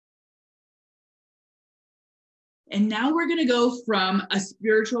And now we're going to go from a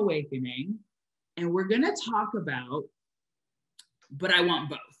spiritual awakening and we're going to talk about, but I want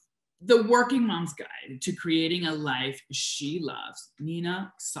both. The Working Mom's Guide to Creating a Life She Loves,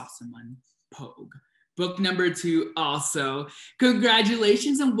 Nina Sossamon-Pogue. Book number 2 also.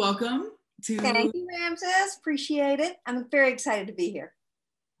 Congratulations and welcome to... Thank you, Ramses. Appreciate it. I'm very excited to be here.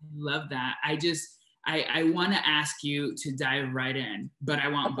 Love that. I want to ask you to dive right in, but I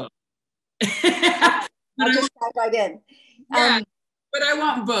want both. I'll just dive right in. Yeah, but I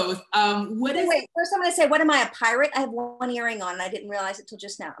want both. Wait, first I'm going to say, what am I, a pirate? I have one earring on and I didn't realize it till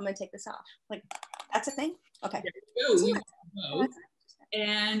just now. I'm going to take this off. Like, that's a thing? Okay. We want both.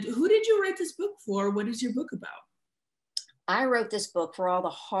 And who did you write this book for? What is your book about? I wrote this book for all the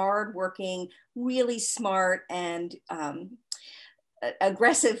hardworking, really smart and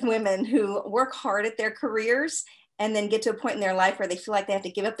aggressive women who work hard at their careers and then get to a point in their life where they feel like they have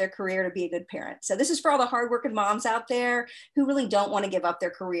to give up their career to be a good parent. So this is for all the hardworking moms out there who really don't want to give up their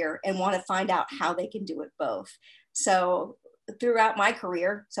career and want to find out how they can do it both. So throughout my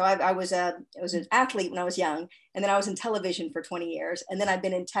career, so I was an athlete when I was young, and then I was in television for 20 years, and then I've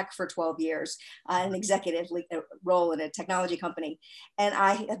been in tech for 12 years, an executive role in a technology company. And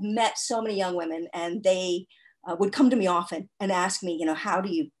I have met so many young women, and they would come to me often and ask me, how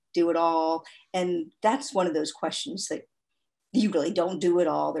do you do it all? And that's one of those questions that you really don't do it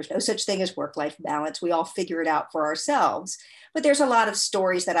all. There's no such thing as work-life balance. We all figure it out for ourselves. But there's a lot of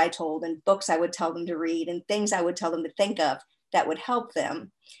stories that I told and books I would tell them to read and things I would tell them to think of that would help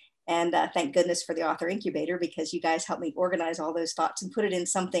them. And thank goodness for the author incubator, because you guys helped me organize all those thoughts and put it in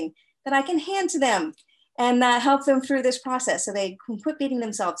something that I can hand to them and help them through this process so they can quit beating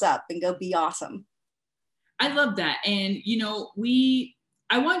themselves up and go be awesome. I love that. And,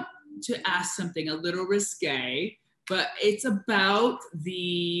 I want to ask something a little risque, but it's about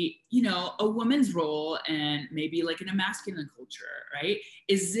the, a woman's role and maybe like in a masculine culture, right?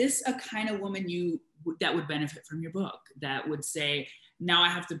 Is this a kind of woman that would benefit from your book, that would say, now I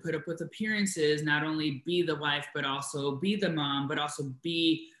have to put up with appearances, not only be the wife, but also be the mom, but also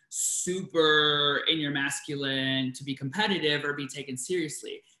be super in your masculine to be competitive or be taken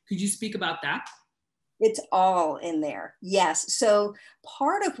seriously? Could you speak about that? It's all in there. Yes. So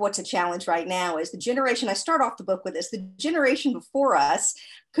part of what's a challenge right now is the generation, I start off the book with this, the generation before us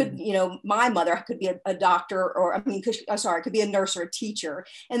could, my mother could be a doctor or, could be a nurse or a teacher.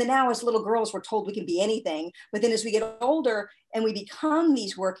 And then now as little girls, we're told we can be anything. But then as we get older and we become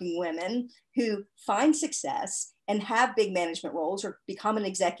these working women who find success and have big management roles or become an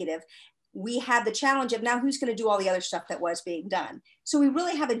executive, we have the challenge of now who's going to do all the other stuff that was being done. So we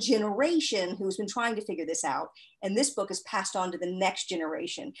really have a generation who's been trying to figure this out. And this book is passed on to the next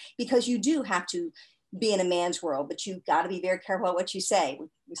generation, because you do have to be in a man's world, but you've got to be very careful about what you say.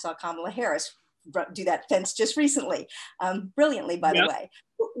 We saw Kamala Harris do that fence just recently, brilliantly, by the way.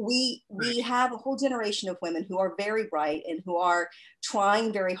 We have a whole generation of women who are very bright and who are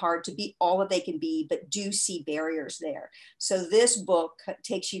trying very hard to be all that they can be, but do see barriers there. So this book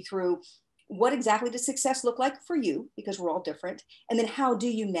takes you through what exactly does success look like for you, because we're all different, and then how do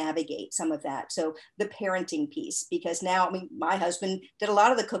you navigate some of that? So the parenting piece, because now, my husband did a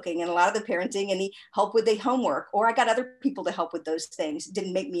lot of the cooking and a lot of the parenting, and he helped with the homework, or I got other people to help with those things. It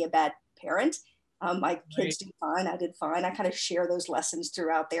didn't make me a bad parent. My kids do fine. I did fine. I kind of share those lessons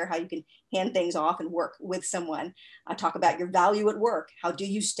throughout there, how you can hand things off and work with someone. I talk about your value at work. How do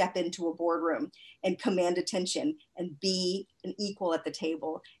you step into a boardroom and command attention and be an equal at the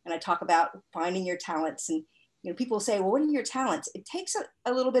table? And I talk about finding your talents. And people say, well, what are your talents? It takes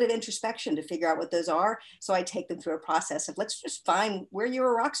a little bit of introspection to figure out what those are. So I take them through a process of, let's just find where you're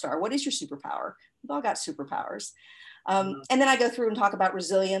a rock star. What is your superpower? We've all got superpowers. And then I go through and talk about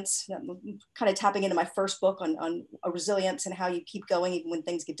resilience, kind of tapping into my first book on resilience and how you keep going even when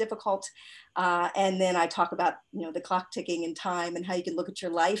things get difficult. And then I talk about, the clock ticking and time and how you can look at your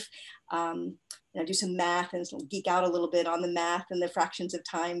life. And I do some math and geek out a little bit on the math and the fractions of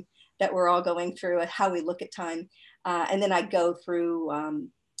time that we're all going through and how we look at time. And then I go through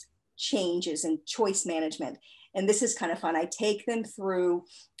changes and choice management. And this is kind of fun. I take them through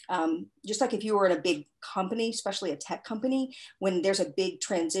just like if you were in a big company, especially a tech company, when there's a big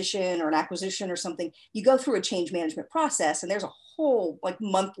transition or an acquisition or something, you go through a change management process, and there's a whole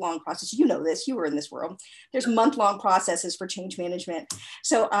month-long process. You know this, you were in this world. There's month-long processes for change management.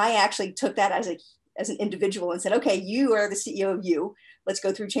 So I actually took that as an individual and said, okay, you are the CEO of you. Let's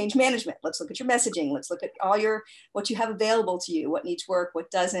go through change management. Let's look at your messaging. Let's look at what you have available to you, what needs work, what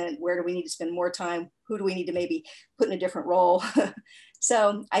doesn't, where do we need to spend more time? Who do we need to maybe put in a different role?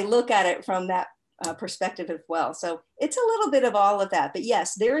 So I look at it from that perspective as well. So it's a little bit of all of that. But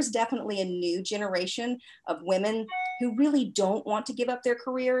yes, there is definitely a new generation of women who really don't want to give up their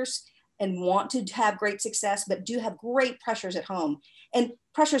careers and want to have great success, but do have great pressures at home, and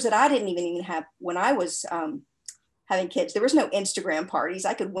pressures that I didn't even have when I was having kids. There was no Instagram parties.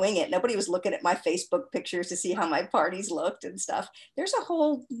 I could wing it. Nobody was looking at my Facebook pictures to see how my parties looked and stuff. There's a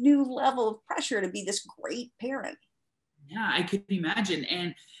whole new level of pressure to be this great parent. Yeah, I could imagine.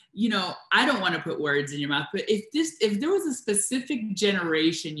 And you know, I don't want to put words in your mouth, but if there was a specific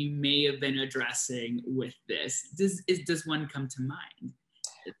generation you may have been addressing with this, does one come to mind?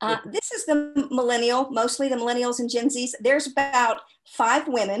 This is the mostly the millennials and Gen Zs. There's about 5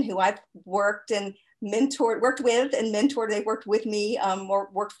 women who I've worked with and mentored. They've worked with me or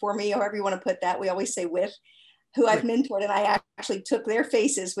worked for me, however you want to put that. We always say with, who I've mentored, and I actually took their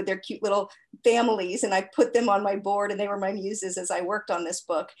faces with their cute little families and I put them on my board, and they were my muses as I worked on this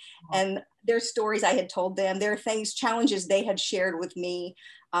book. And their stories I had told them, their things, challenges they had shared with me.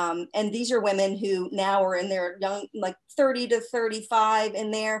 And these are women who now are in their young, like 30 to 35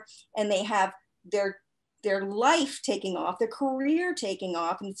 in there, and they have their life taking off, their career taking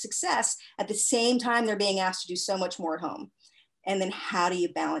off and success at the same time they're being asked to do so much more at home. And then how do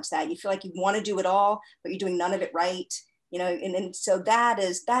you balance that? You feel like you want to do it all, but you're doing none of it right, you know. And so that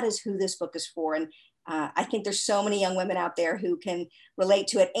is who this book is for. And I think there's so many young women out there who can relate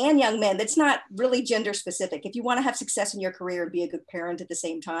to it, and young men. That's not really gender specific. If you want to have success in your career and be a good parent at the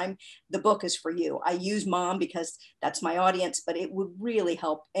same time, the book is for you. I use mom because that's my audience, but it would really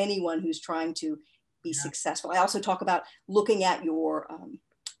help anyone who's trying to be successful. I also talk about looking at your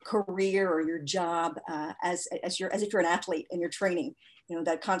career or your job as if you're an athlete and you're training, you know,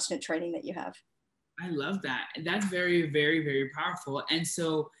 that constant training that you have. I love that. That's very, very, very powerful. And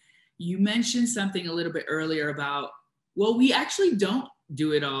so you mentioned something a little bit earlier about, well, we actually don't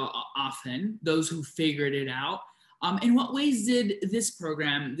do it all often, those who figured it out. In what ways did this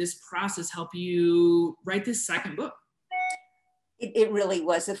program, this process help you write this second book? It really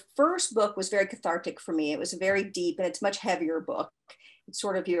was. The first book was very cathartic for me. It was a very deep, and it's much heavier book. It's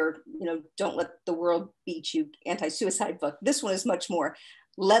sort of your, you know, don't let the world beat you anti-suicide book. This one is much more,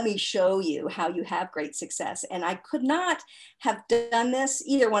 let me show you how you have great success. And I could not have done this,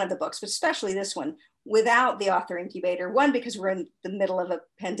 either one of the books, but especially this one, without the author incubator. One, because we're in the middle of a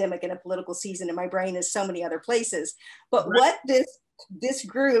pandemic and a political season, and my brain is so many other places. But what this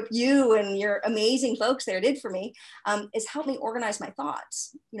group, you and your amazing folks there, did for me is help me organize my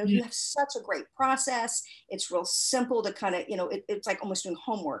thoughts. You know, you have such a great process. It's real simple to kind of, you know, it's like almost doing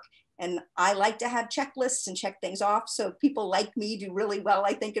homework. And I like to have checklists and check things off. So people like me do really well,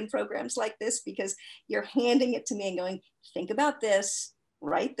 I think, in programs like this, because you're handing it to me and going, think about this,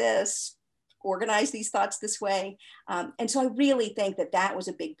 write this, organize these thoughts this way. And so I really think that was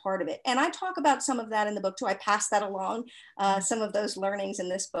a big part of it. And I talk about some of that in the book too. I pass that along, some of those learnings in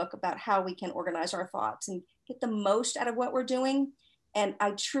this book about how we can organize our thoughts and get the most out of what we're doing. And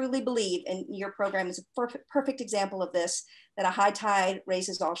I truly believe, and your program is a perfect example of this, that a high tide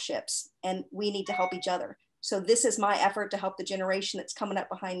raises all ships, and we need to help each other. So this is my effort to help the generation that's coming up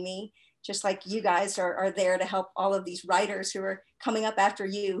behind me, just like you guys are there to help all of these writers who are coming up after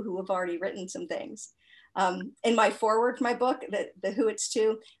you, who have already written some things. In my foreword for my book, the Who It's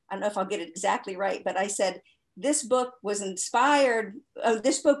To, I don't know if I'll get it exactly right, but I said, this book was inspired,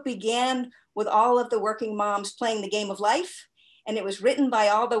 this book began with all of the working moms playing the game of life. And it was written by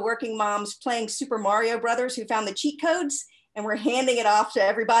all the working moms playing Super Mario Brothers who found the cheat codes. And we're handing it off to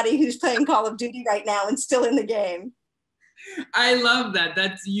everybody who's playing Call of Duty right now and still in the game. I love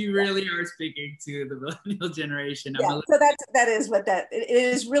that. You really are speaking to the millennial generation. Yeah, so that is what it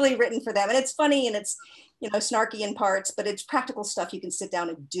is, really written for them. And it's funny and it's, you know, snarky in parts, but it's practical stuff you can sit down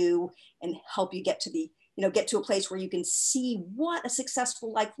and do and help you get to a place where you can see what a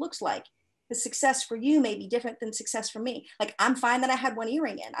successful life looks like. The success for you may be different than success for me. Like, I'm fine that I had one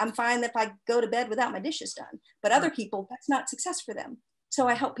earring in. I'm fine if I go to bed without my dishes done. But other people, that's not success for them. So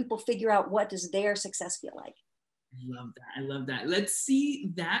I help people figure out, what does their success feel like? I love that. Let's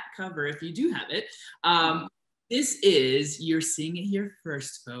see that cover if you do have it. This is, you're seeing it here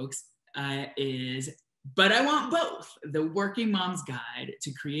first, folks, is But I Want Both, the Working Mom's Guide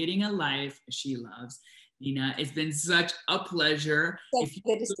to Creating a Life She Loves. Nina, it's been such a pleasure. If you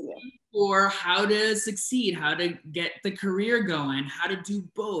good to see you. For how to succeed, how to get the career going, how to do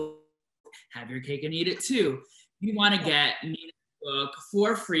both, have your cake and eat it too. If you want to get Nina's book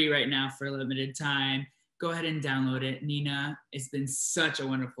for free right now for a limited time, go ahead and download it. Nina, it's been such a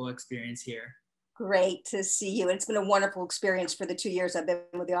wonderful experience here. Great to see you. It's been a wonderful experience for the 2 years I've been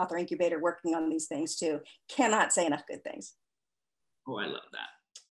with the Author Incubator working on these things too. Cannot say enough good things. Oh, I love that.